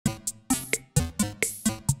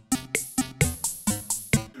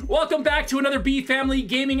Welcome back to another B Family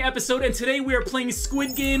Gaming episode, and today we are playing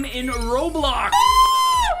Squid Game in Roblox.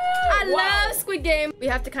 I love Squid Game. We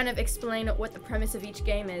have to kind of explain what the premise of each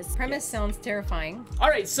game is. Premise sounds terrifying. All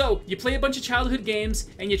right, so you play a bunch of childhood games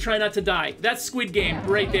and you try not to die. That's Squid Game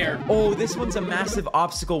right there. Oh, this one's a massive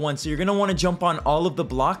obstacle one. So you're gonna want to jump on all of the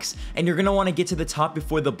blocks and you're gonna want to get to the top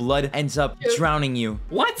before the blood ends up drowning you.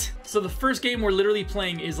 What? So the first game we're literally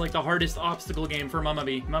playing is like the hardest obstacle game for Mama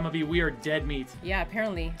B. Mama B, we are dead meat. Yeah,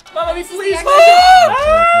 apparently. Mama B, please.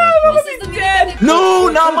 This is the dead. No,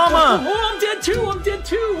 not Mama. Oh, I'm dead too. I'm dead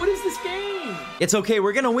too. What is this game? It's okay.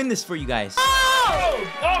 We're gonna win this for you guys.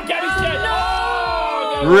 Oh, Gabby's dead.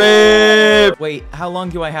 No. Rip. Wait, how long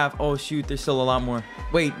do I have? Oh shoot, there's still a lot more.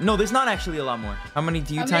 Wait, no, there's not actually a lot more. How many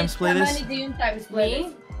do you times play this? How many do you times play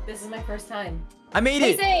Me? This is my first time. I made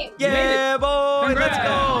it. Yeah, boy, Congrats. let's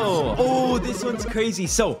go. Oh, this one's crazy.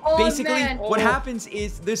 So basically what happens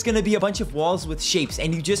is there's gonna be a bunch of walls with shapes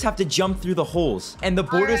and you just have to jump through the holes. And the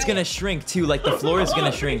border's gonna shrink too, like the floor is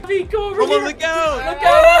gonna shrink. Go over Come here. on, look out. Look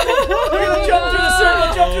out. We're gonna jump through the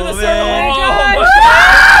circle. Jump through the circle. man. Oh, God. my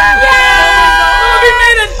God. We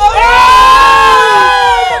made it.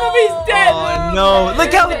 Oh, Mommy's dead. Oh no,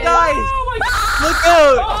 look how it dies. Oh, my God. Look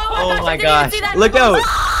out. Oh my gosh, look out.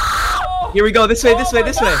 Here we go, this way, this way,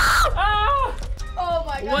 this way. Ah. Oh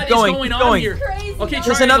my god. What is Going, going keep on going. here? Crazy. Okay,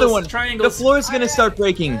 There's another one. Triangles. The floor is gonna start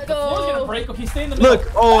breaking. The floor's gonna break. Okay, stay in the middle. Look,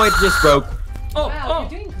 oh, it just broke. Oh, Wow,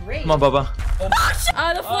 you're doing great. Come on, Bubba.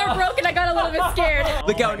 The floor broke and I got a little bit scared.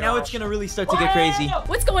 Look out, now it's gonna really start to get crazy.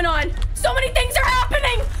 What's going on? So many things are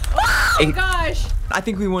happening. Hey, Gosh. I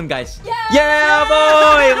think we won, guys. Yeah. Yeah,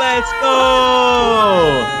 boy, let's go.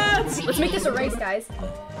 Let's make this a race, guys.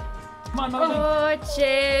 Come on, Mama. Oh,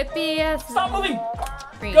 Chippy. Stop moving.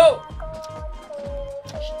 Green. Go.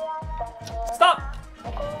 Stop.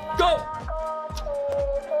 Go.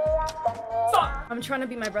 Stop. I'm trying to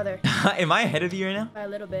be my brother Am I ahead of you right now? by a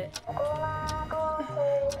little bit.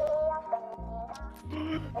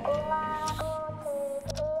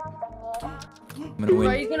 I'm gonna Are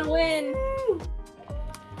win. you gonna win?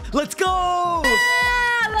 Let's go!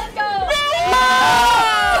 Let's go!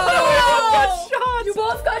 You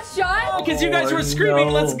both got shot? Because you guys were screaming,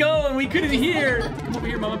 no. let's go, and we couldn't hear. Come over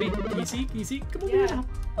here, Mama B. Can you see? Can you see? Come over here. Yeah.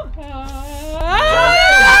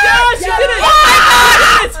 Yes, you did it! I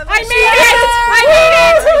made it! I made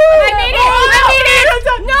it! I made it! I made it!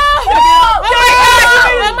 No! Oh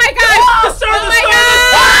my gosh! Oh my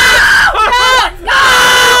gosh! Oh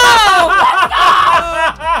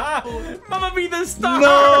my gosh! Mama B, the star!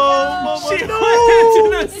 No! She Mama, went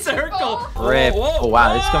into the circle! Rip. Oh,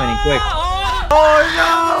 wow, this is coming in quick. Oh,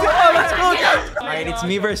 no! Let's go, guys. All right, it's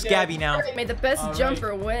me versus Gabby now. May the best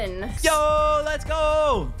jumper win. Yo, let's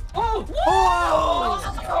go! Oh!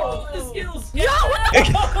 Oh! The skills! Yo,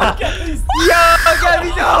 Gabby,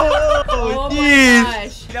 no! Oh my Jeez.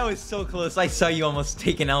 gosh. That was so close. I saw you almost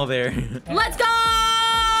take an L there. Let's go!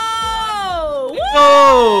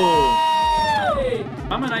 Oh! Hey.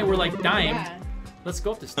 Mama and I were like dying. Yeah. Let's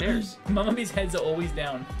go up the stairs. Mama B's head's always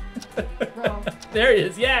down. Bro. There it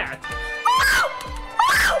is, yeah.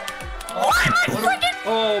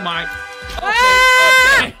 Oh my.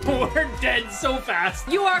 Okay, we're dead so fast.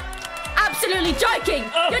 You are absolutely joking!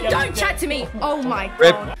 yeah, Don't chat to me! Oh my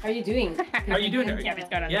Rip. god. How are you doing? How are you doing?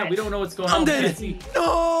 Yeah, we don't know what's going on. I'm We dead. can't see.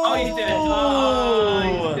 No! Oh, he's dead.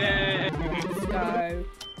 Oh, he's dead. Let's go.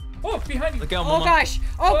 Oh, behind you. Look out, Oh Mama. gosh!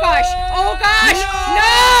 Oh gosh! Oh gosh!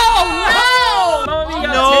 No! Mama, you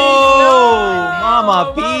got No! taken.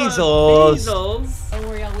 Mama Beezles. Beezles. Don't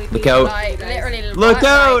worry, I'll wait. Look out. Like, literally. Look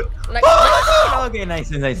out! Like, Okay, nice,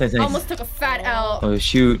 nice, nice, nice. almost took a fat L. Oh,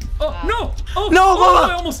 shoot. Oh, no. Oh, No, oh, Mama.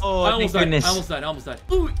 I almost, Oh, I almost thank died. goodness. I almost died. I almost died.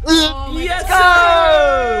 Ooh. Oh my Yes, Go!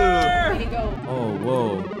 sir. Way to go. Oh,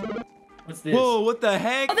 whoa. What's this? Whoa, what the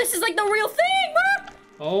heck? Oh, this is like the real thing, bro!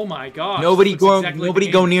 Oh my gosh. Nobody Looks go, exactly nobody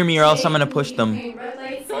like go the near me or else I'm gonna push them.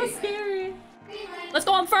 It's so scary. Let's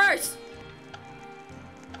go on first.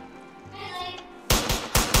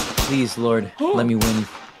 Please, Lord, let me win.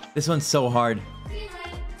 This one's so hard.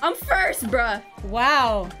 I'm first, bruh.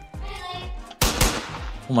 Wow.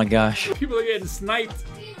 Oh my gosh. game. People are getting sniped.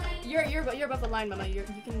 You're above the line, Mama. You're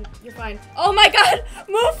fine. Oh my God!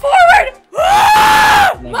 Move forward!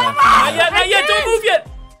 Mama! Not yet, not yet. Don't move yet.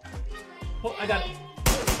 Oh, I got it.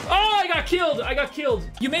 Oh, I got killed. I got killed.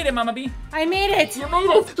 You made it, Mama B. I made it. You made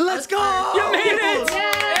it. Let's go! You made it.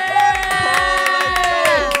 Yeah.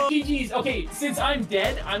 GG's. Okay, since I'm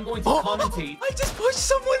dead, I'm going to commentate. I just pushed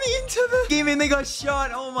someone into the game and they got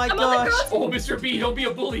shot. Oh my I'm on the gosh. Oh, Mr. B, don't be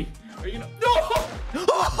a bully. Are you gonna? No!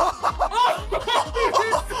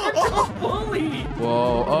 Bully.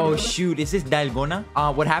 Whoa, oh shoot, is this dalgona?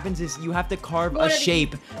 What happens is you have to carve a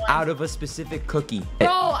shape out of a specific cookie. Bro,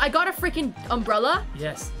 I got a freaking umbrella.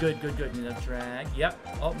 Yes, good. Now drag. Yep.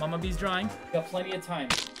 Oh, Mama B's drawing. Got plenty of time.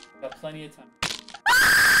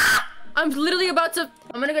 I'm literally about to.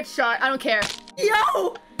 I'm gonna get shot. I don't care.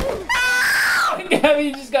 Yo!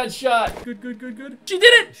 Gabby just got shot. Good. She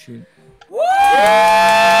did it. Shoot. Woo!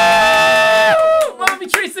 Mommy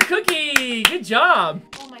traced the cookie. Good job.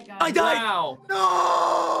 Oh my god. I died. Wow.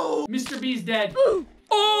 No! Mr. B's dead.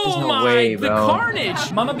 Oh There's no my, way, the bro.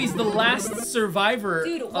 carnage. Mama B's the last survivor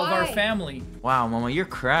Dude, of our why? family. Wow, Mama, you're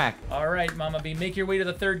cracked. All right, Mama B, make your way to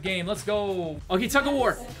the third game. Let's go. Okay, tug of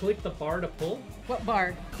war. Click the bar to pull. What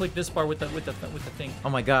bar? Click this bar with the thing. Oh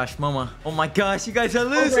my gosh, Mama. Oh my gosh, you guys are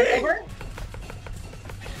losing.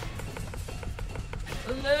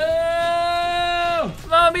 No!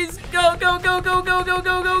 Mommies, go!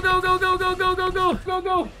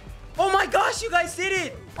 Oh my gosh, you guys did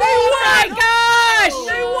it. Oh my gosh!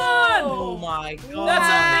 They won! Oh my god. That's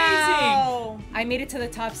Wow. I made it to the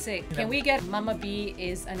top 6. Can we get Mama B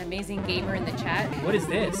is an amazing gamer in the chat? What is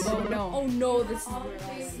this? Oh no. Oh no, this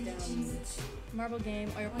is marble game.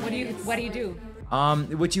 What do you do?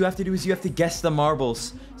 What you have to do is you have to guess the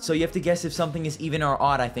marbles. So you have to guess if something is even or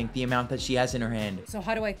odd, I think, the amount that she has in her hand. So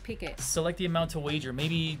how do I pick it? Select the amount to wager.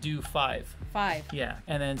 Maybe do 5. 5. Yeah,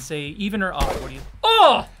 and then say even or odd. What do you?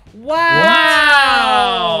 Oh!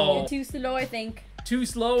 Wow! You're too slow, I think. Too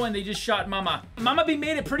slow, and they just shot Mama. Mama B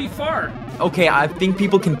made it pretty far. Okay, I think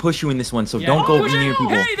people can push you in this one, so don't go Push near it.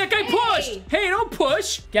 people. Hey, that guy pushed! Hey, don't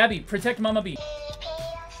push! Gabby, protect Mama B.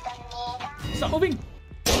 Stop moving.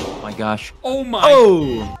 Oh my gosh. Oh my.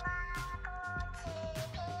 Oh!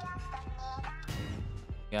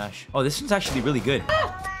 Gosh. Oh, this one's actually really good.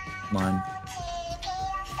 Come on.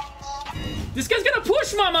 This guy's gonna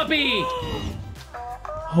push Mama B!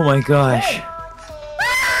 Oh my gosh.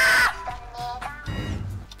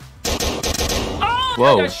 Oh,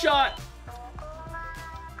 Whoa. I got shot.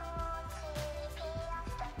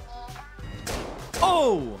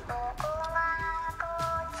 Oh!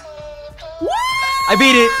 I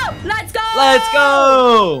beat it! Let's go! Let's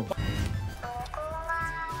go!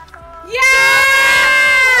 Yeah!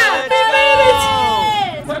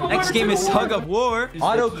 Next game is Tug of War.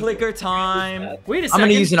 Auto clicker time. Wait a I'm second.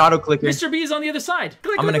 gonna use an auto clicker. Mr. B is on the other side.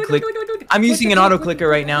 I'm gonna click. I'm using an auto clicker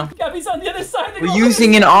right now. Gabby's on the other side. We're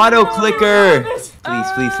using an auto clicker. Please.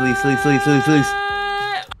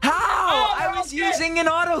 How? I was using an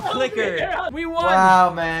auto clicker. We won.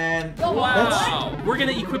 Wow, man. Wow. We're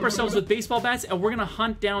gonna equip ourselves with baseball bats, and we're gonna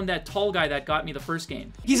hunt down that tall guy that got me the first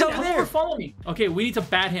game. He's over there. Follow me. Okay, we need to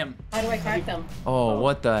bat him. How do I crack them? Oh,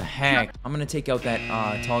 what the heck? I'm gonna take out that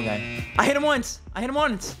tall guy. I hit him once.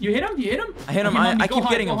 You hit him? You hit him? I hit him. Okay, Mommy, I go keep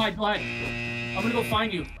hide, getting go him. Hide, go hide. I'm gonna go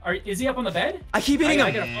find you. Is he up on the bed? I keep hitting I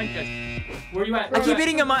him. gotta find you guys. Where are you at? I keep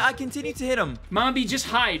hitting him. I continue to hit him. Mama B, just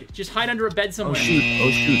hide. Just hide under a bed somewhere.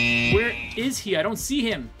 Oh shoot. Where is he? I don't see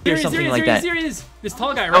him. Or something like that. There he is. This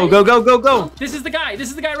tall guy, right? Oh, go. This is the guy. This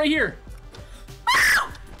is the guy right here.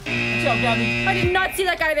 Watch out, Gabby. I did not see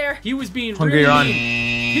that guy there. He was being Hungry really on.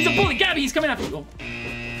 mean. He's a bully. Gabby, he's coming after you. Oh.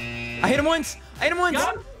 I hit him once.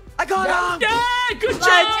 Got him? I got him. Yeah, good job. Let's go.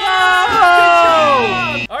 Good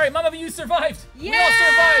job. All right, Mama B, you survived. Yeah! We all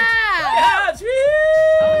survived. Yes.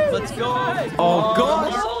 Woo! Let's go. Survived. Oh,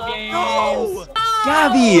 gosh. Marble games. No.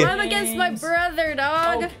 Gabby. I'm against my brother,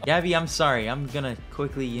 dog. Gabby, I'm sorry. I'm gonna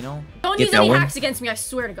quickly, Don't get use that any one. hacks against me, I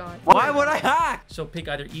swear to God. Why would I hack? So pick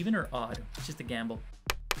either even or odd. It's just a gamble.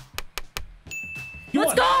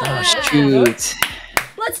 Let's go! Oh, shoot.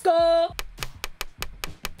 Let's go!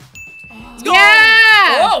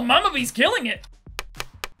 Yeah! Oh, Mama B's killing it.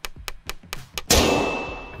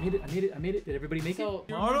 I made it. Did everybody make it? So,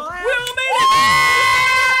 We all made it!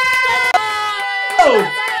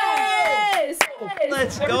 Yes!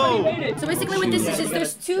 Let's Everybody go. made it. So basically what this is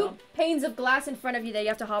there's 2 panes of glass in front of you that you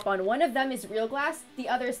have to hop on. One of them is real glass, the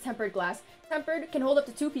other is tempered glass. Tempered can hold up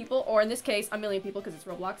to 2 people, or in this case, a million people because it's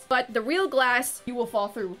Roblox. But the real glass, you will fall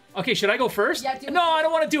through. Okay, should I go first? Yeah, do it. No, I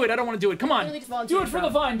don't want to do it. Come on. Literally just volunteer, Do it for bro. the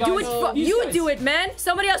vine, guys. Do it, These you guys. do it, man.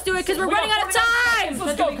 Somebody else do it because we're We running got out of 49 time. seconds.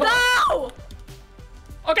 Let's go. Come on. No!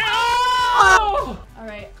 Okay. Oh! All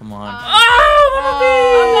right. Come on.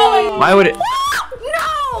 Oh, Why would it? No!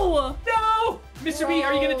 no! Mr. B,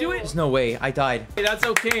 are you gonna do it? There's no way. I died. Hey, that's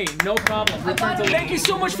okay. No problem. Thank you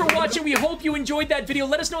so much for watching. We hope you enjoyed that video.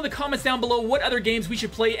 Let us know in the comments down below what other games we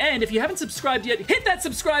should play. And if you haven't subscribed yet, hit that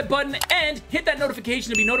subscribe button and hit that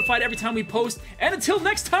notification to be notified every time we post. And until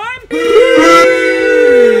next time, peace!